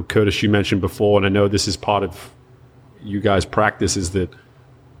 you know, Curtis, you mentioned before, and I know this is part of you guys' practice, is that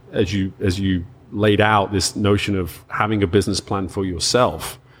as you laid out this notion of having a business plan for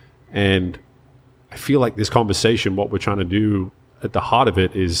yourself. And I feel like this conversation, what we're trying to do at the heart of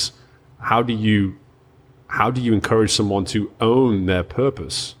it is how do you encourage someone to own their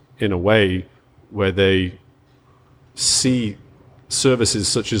purpose in a way where they see services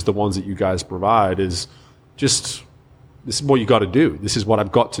such as the ones that you guys provide as just, this is what you got to do. This is what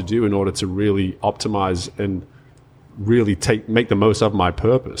I've got to do in order to really optimize and really make the most of my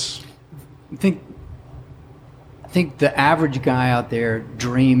purpose. I think the average guy out there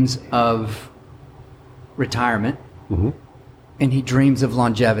dreams of retirement, and he dreams of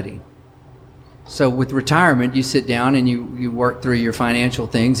longevity. So with retirement, you sit down and you work through your financial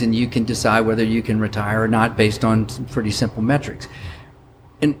things, and you can decide whether you can retire or not based on some pretty simple metrics.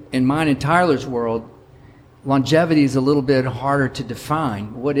 In mine and Tyler's world, longevity is a little bit harder to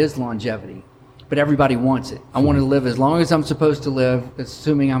define. What is longevity? But everybody wants it. I want to live as long as I'm supposed to live,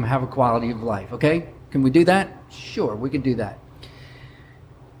 assuming I have a quality of life. Okay? Can we do that? Sure, we can do that.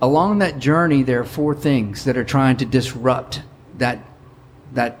 Along that journey, there are 4 things that are trying to disrupt that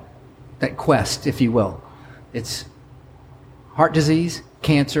quest, if you will. It's heart disease,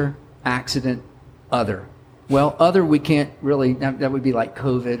 cancer, accident, other. Well, other we can't really, that would be like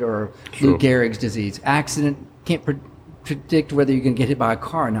COVID or Lou Gehrig's disease. Accident, can't predict whether you're going to get hit by a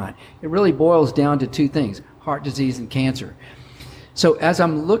car or not. It really boils down to 2 things, heart disease and cancer. So as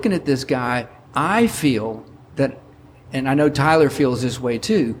I'm looking at this guy, I feel that, and I know Tyler feels this way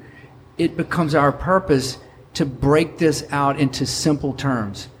too, it becomes our purpose to break this out into simple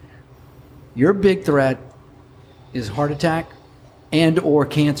terms. Your big threat is heart attack and or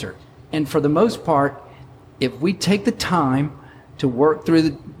cancer. And for the most part, if we take the time to work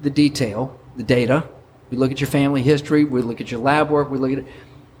through the detail, the data, we look at your family history, we look at your lab work, we look at it,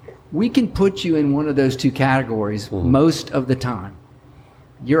 we can put you in one of those 2 categories most of the time.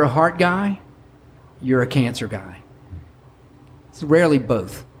 You're a heart guy, you're a cancer guy. It's rarely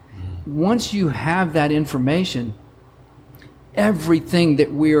both. Once you have that information, everything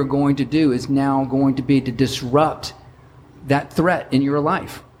that we are going to do is now going to be to disrupt that threat in your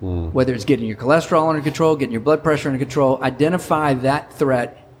life. Whether it's getting your cholesterol under control, getting your blood pressure under control, identify that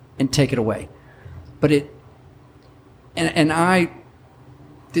threat and take it away. But and I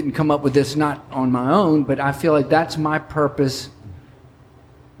didn't come up with this not on my own, but I feel like that's my purpose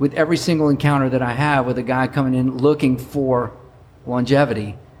with every single encounter that I have with a guy coming in looking for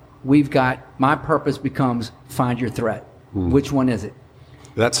longevity. My purpose becomes find your threat. Which one is it?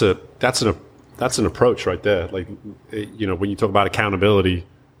 That's an approach right there. Like, you know, when you talk about accountability,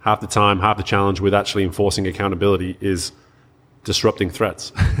 half the time, half the challenge with actually enforcing accountability is disrupting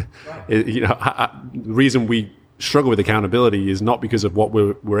threats. You know, the reason we struggle with accountability is not because of what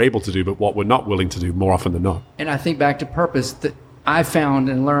we're able to do, but what we're not willing to do more often than not. And I think back to purpose, that I found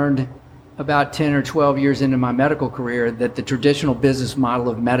and learned about 10 or 12 years into my medical career that the traditional business model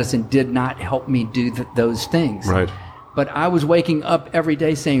of medicine did not help me do those things. Right. But I was waking up every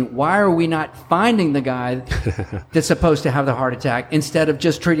day saying, why are we not finding the guy that's supposed to have the heart attack instead of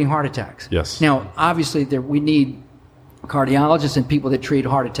just treating heart attacks? Yes. Now, obviously, we need cardiologists and people that treat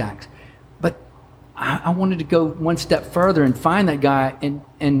heart attacks. But I wanted to go one step further and find that guy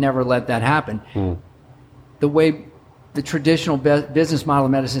and never let that happen. The way the traditional business model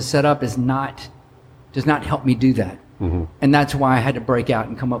of medicine is set up is not does not help me do that. And that's why I had to break out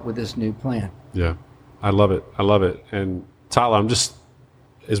and come up with this new plan. Yeah, I love it. I love it. And Tyler,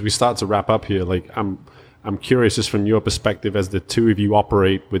 as we start to wrap up here, like I'm curious, just from your perspective, as the two of you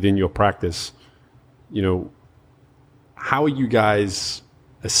operate within your practice, how are you guys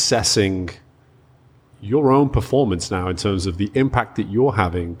assessing your own performance now in terms of the impact that you're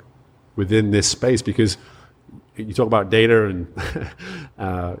having within this space? Because you talk about data and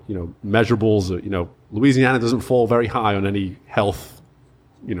measurables. Louisiana doesn't fall very high on any health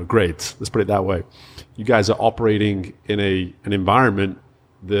grades. Let's put it that way. You guys are operating in an environment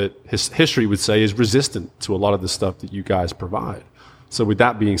that history would say is resistant to a lot of the stuff that you guys provide. So with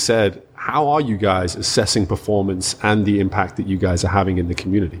that being said, how are you guys assessing performance and the impact that you guys are having in the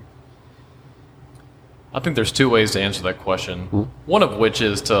community? I think there's two ways to answer that question. One of which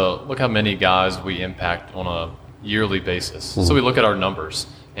is to look how many guys we impact on a yearly basis. So we look at our numbers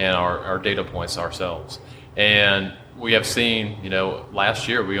and our data points ourselves. And we have seen, last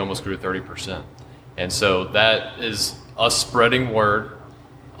year we almost grew 30%. And so that is us spreading word,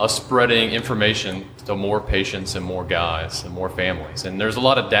 us spreading information to more patients and more guys and more families. And there's a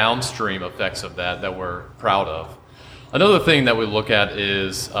lot of downstream effects of that we're proud of. Another thing that we look at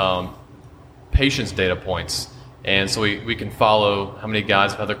is patients' data points. And so we can follow how many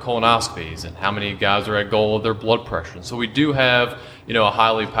guys have had their colonoscopies and how many guys are at goal of their blood pressure. And so we do have, a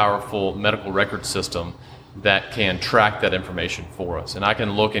highly powerful medical record system that can track that information for us. And I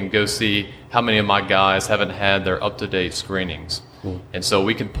can look and go see how many of my guys haven't had their up-to-date screenings. And so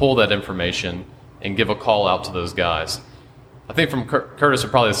we can pull that information and give a call out to those guys. I think from Curtis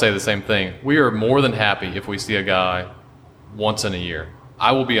would probably say the same thing. We are more than happy if we see a guy once in a year.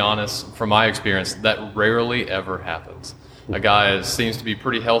 I will be honest, from my experience, that rarely ever happens. A guy seems to be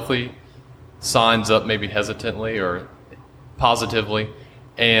pretty healthy, signs up maybe hesitantly or positively,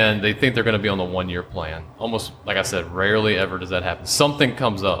 and they think they're going to be on the 1-year plan. Almost, like I said, rarely ever does that happen. Something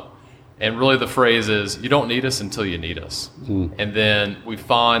comes up. And really the phrase is, you don't need us until you need us. And then we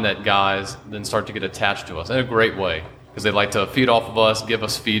find that guys then start to get attached to us in a great way, because they like to feed off of us, give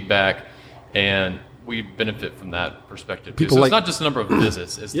us feedback, and we benefit from that perspective too. So it's not just the number of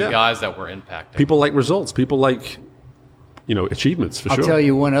visits, it's the guys that we're impacting. People like results. People like, achievements, for sure. I'll tell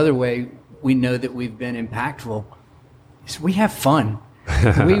you one other way we know that we've been impactful is we have fun.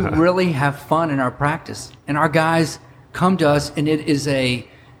 We really have fun in our practice. And our guys come to us, and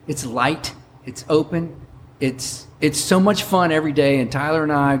it's light, it's open, it's so much fun every day. And Tyler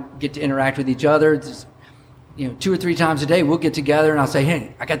and I get to interact with each other. It's, 2 or 3 times a day, we'll get together and I'll say,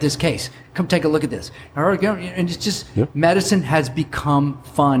 hey, I got this case. Come take a look at this. And it's just, medicine has become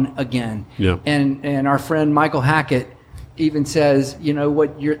fun again. Yeah. And our friend Michael Hackett even says,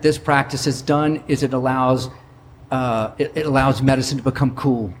 what this practice has done is it allows medicine to become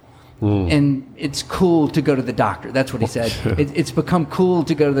cool. And it's cool to go to the doctor. That's what he said. It's become cool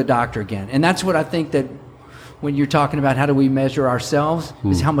to go to the doctor again. And that's what I think that when you're talking about how do we measure ourselves,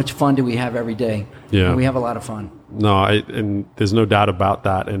 is how much fun do we have every day. Yeah. And we have a lot of fun. No, and there's no doubt about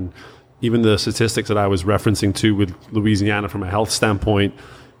that. And even the statistics that I was referencing to with Louisiana from a health standpoint,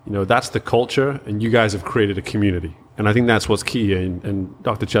 that's the culture, and you guys have created a community. And I think that's what's key. And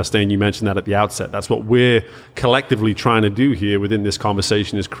Dr. Chastain, you mentioned that at the outset. That's what we're collectively trying to do here within this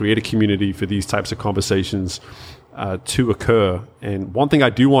conversation, is create a community for these types of conversations to occur. And one thing I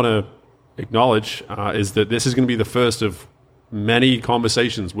do want to acknowledge is that this is going to be the first of many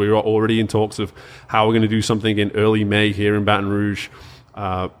conversations. We're already in talks of how we're going to do something in early May here in Baton Rouge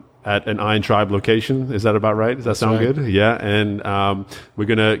at an Iron Tribe location. Is that about right? Does that sound good? Yeah. And we're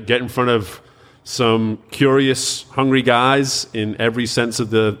going to get in front of some curious, hungry guys in every sense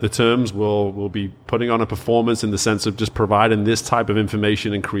of the terms. We'll be putting on a performance in the sense of just providing this type of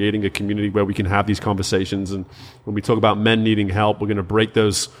information and creating a community where we can have these conversations. And when we talk about men needing help, we're going to break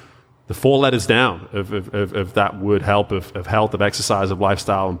the 4 letters down of that word help, of health, of exercise, of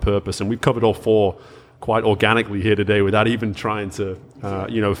lifestyle, and purpose. And we've covered all 4 quite organically here today without even trying to,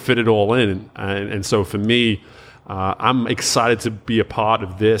 fit it all in. And so for me, I'm excited to be a part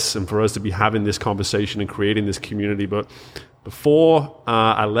of this and for us to be having this conversation and creating this community. But before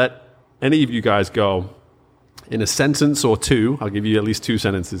I let any of you guys go, in a sentence or 2, I'll give you at least 2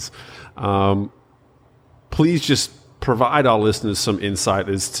 sentences, please just provide our listeners some insight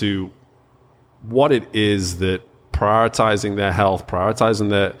as to what it is that prioritizing their health, prioritizing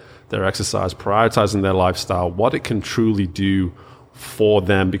their exercise, prioritizing their lifestyle, what it can truly do for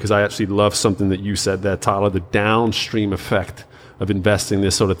them. Because I actually love something that you said there, Tyler, the downstream effect of investing in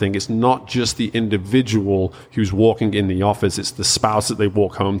this sort of thing. It's not just the individual who's walking in the office, it's the spouse that they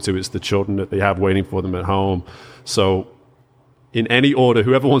walk home to, it's the children that they have waiting for them at home. So in any order,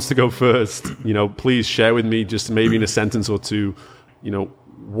 whoever wants to go first, please share with me just maybe in a sentence or two,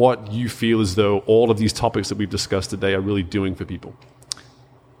 what you feel as though all of these topics that we've discussed today are really doing for people.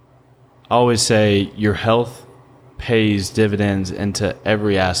 I always say your health pays dividends into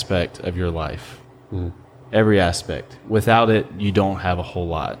every aspect of your life. Every aspect. Without it, you don't have a whole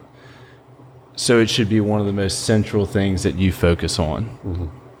lot. So it should be one of the most central things that you focus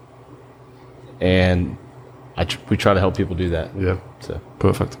on. And we try to help people do that. Yeah. So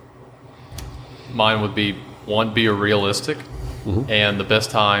Perfect. Mine would be, one, be realistic. And the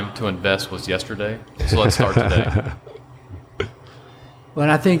best time to invest was yesterday. So let's start today. Well,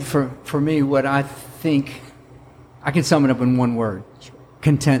 and I think for me, what I think, I can sum it up in one word: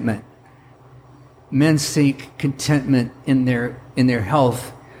 contentment. Men seek contentment in their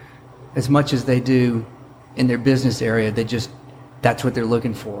health as much as they do in their business area. That's what they're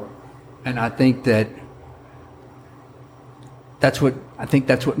looking for. And I think that's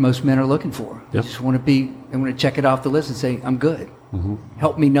what most men are looking for. Yep. They just want to check it off the list and say, I'm good.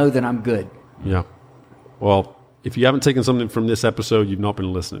 Help me know that I'm good. Yeah. Well, if you haven't taken something from this episode, you've not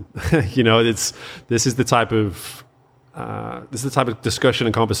been listening. This is the type of discussion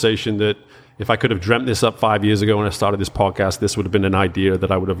and conversation that if I could have dreamt this up 5 years ago when I started this podcast, this would have been an idea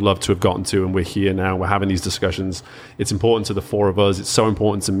that I would have loved to have gotten to. And we're here now. We're having these discussions. It's important to the four of us. It's so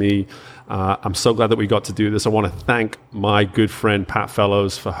important to me. I'm so glad that we got to do this. I want to thank my good friend Pat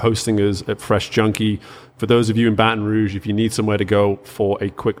Fellows for hosting us at Fresh Junkie. For those of you in Baton Rouge, if you need somewhere to go for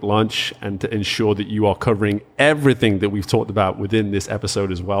a quick lunch and to ensure that you are covering everything that we've talked about within this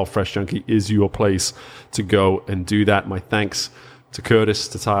episode as well, Fresh Junkie is your place to go and do that. My thanks to Curtis,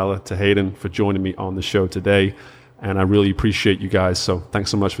 to Tyler, to Hayden for joining me on the show today. And I really appreciate you guys. So thanks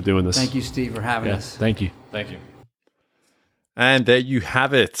so much for doing this. Thank you, Steve, for having us. Thank you. Thank you. And there you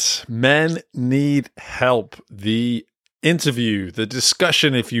have it. Men Need Help. The interview, the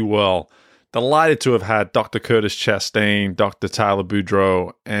discussion, if you will. Delighted to have had Dr. Curtis Chastain, Dr. Tyler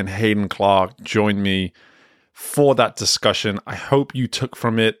Boudreau, and Hayden Clark join me for that discussion. I hope you took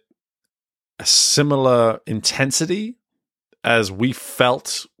from it a similar intensity as we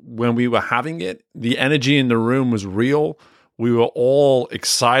felt when we were having it. The energy in the room was real. We were all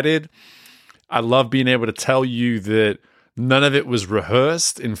excited. I love being able to tell you that none of it was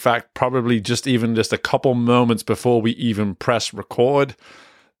rehearsed. In fact, probably just a couple moments before we even press record,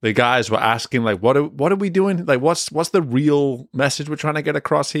 the guys were asking, like, what are we doing? Like, what's the real message we're trying to get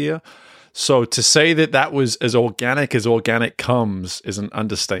across here? So to say that was as organic comes is an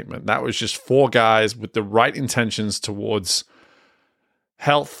understatement. That was just four guys with the right intentions towards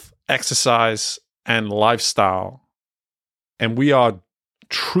health, exercise, and lifestyle. And we are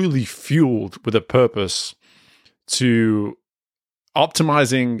truly fueled with a purpose to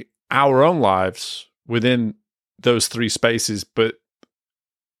optimizing our own lives within those three spaces, but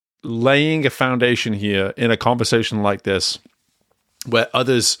laying a foundation here in a conversation like this where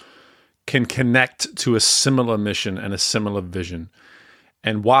others can connect to a similar mission and a similar vision.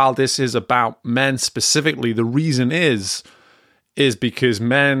 And while this is about men specifically, the reason is because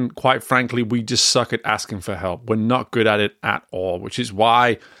men, quite frankly, we just suck at asking for help. We're not good at it at all, which is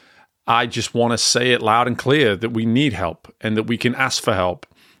why I just want to say it loud and clear that we need help and that we can ask for help.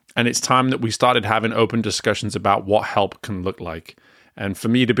 And it's time that we started having open discussions about what help can look like. And for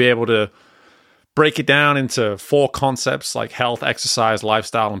me to be able to break it down into four concepts like health, exercise,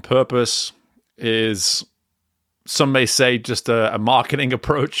 lifestyle, and purpose is, some may say, just a marketing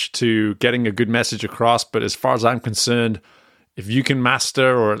approach to getting a good message across. But as far as I'm concerned, if you can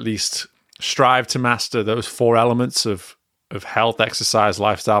master, or at least strive to master, those four elements of health, exercise,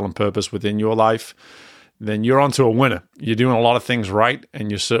 lifestyle, and purpose within your life, then you're onto a winner. You're doing a lot of things right, and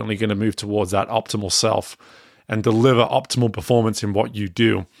you're certainly going to move towards that optimal self and deliver optimal performance in what you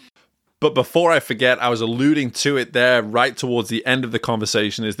do. But before I forget, I was alluding to it there right towards the end of the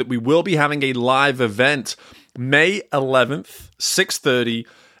conversation, is that we will be having a live event May 11th, 6:30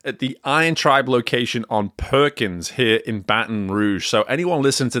 at the Iron Tribe location on Perkins here in Baton Rouge. So anyone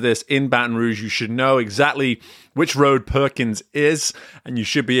listening to this in Baton Rouge, you should know exactly which road Perkins is, and you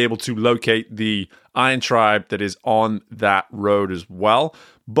should be able to locate the Iron Tribe that is on that road as well.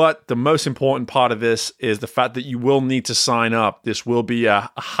 But the most important part of this is the fact that you will need to sign up. This will be a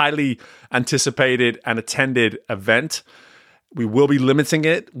highly anticipated and attended event. We will be limiting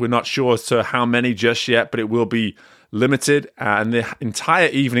it. We're not sure as to how many just yet, but it will be limited. And the entire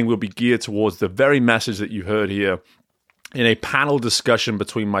evening will be geared towards the very message that you heard here in a panel discussion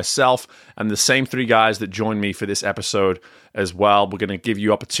between myself and the same three guys that joined me for this episode as well. We're going to give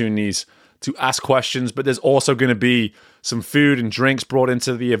you opportunities to ask questions, but there's also going to be some food and drinks brought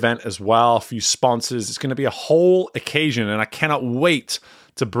into the event as well, a few sponsors. It's going to be a whole occasion, and I cannot wait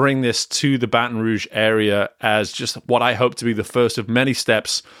to bring this to the Baton Rouge area as just what I hope to be the first of many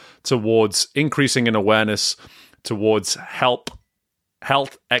steps towards increasing in awareness towards health,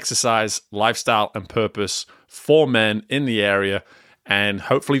 exercise, lifestyle, and purpose for men in the area, and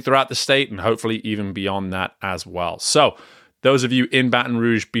hopefully throughout the state, and hopefully even beyond that as well. So those of you in Baton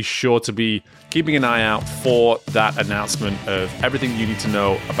Rouge, be sure to be keeping an eye out for that announcement of everything you need to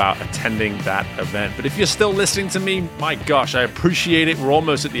know about attending that event. But if you're still listening to me, my gosh, I appreciate it. We're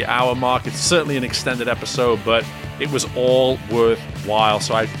almost at the hour mark. It's certainly an extended episode, but it was all worthwhile.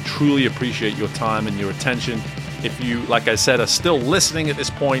 So I truly appreciate your time and your attention. If you, like I said, are still listening at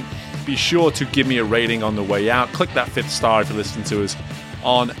this point, be sure to give me a rating on the way out. Click that 5th star if you're listening to us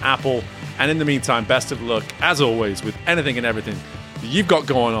on Apple. And in the meantime, best of luck, as always, with anything and everything that you've got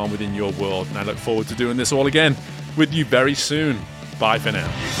going on within your world. And I look forward to doing this all again with you very soon. Bye for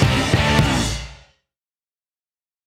now.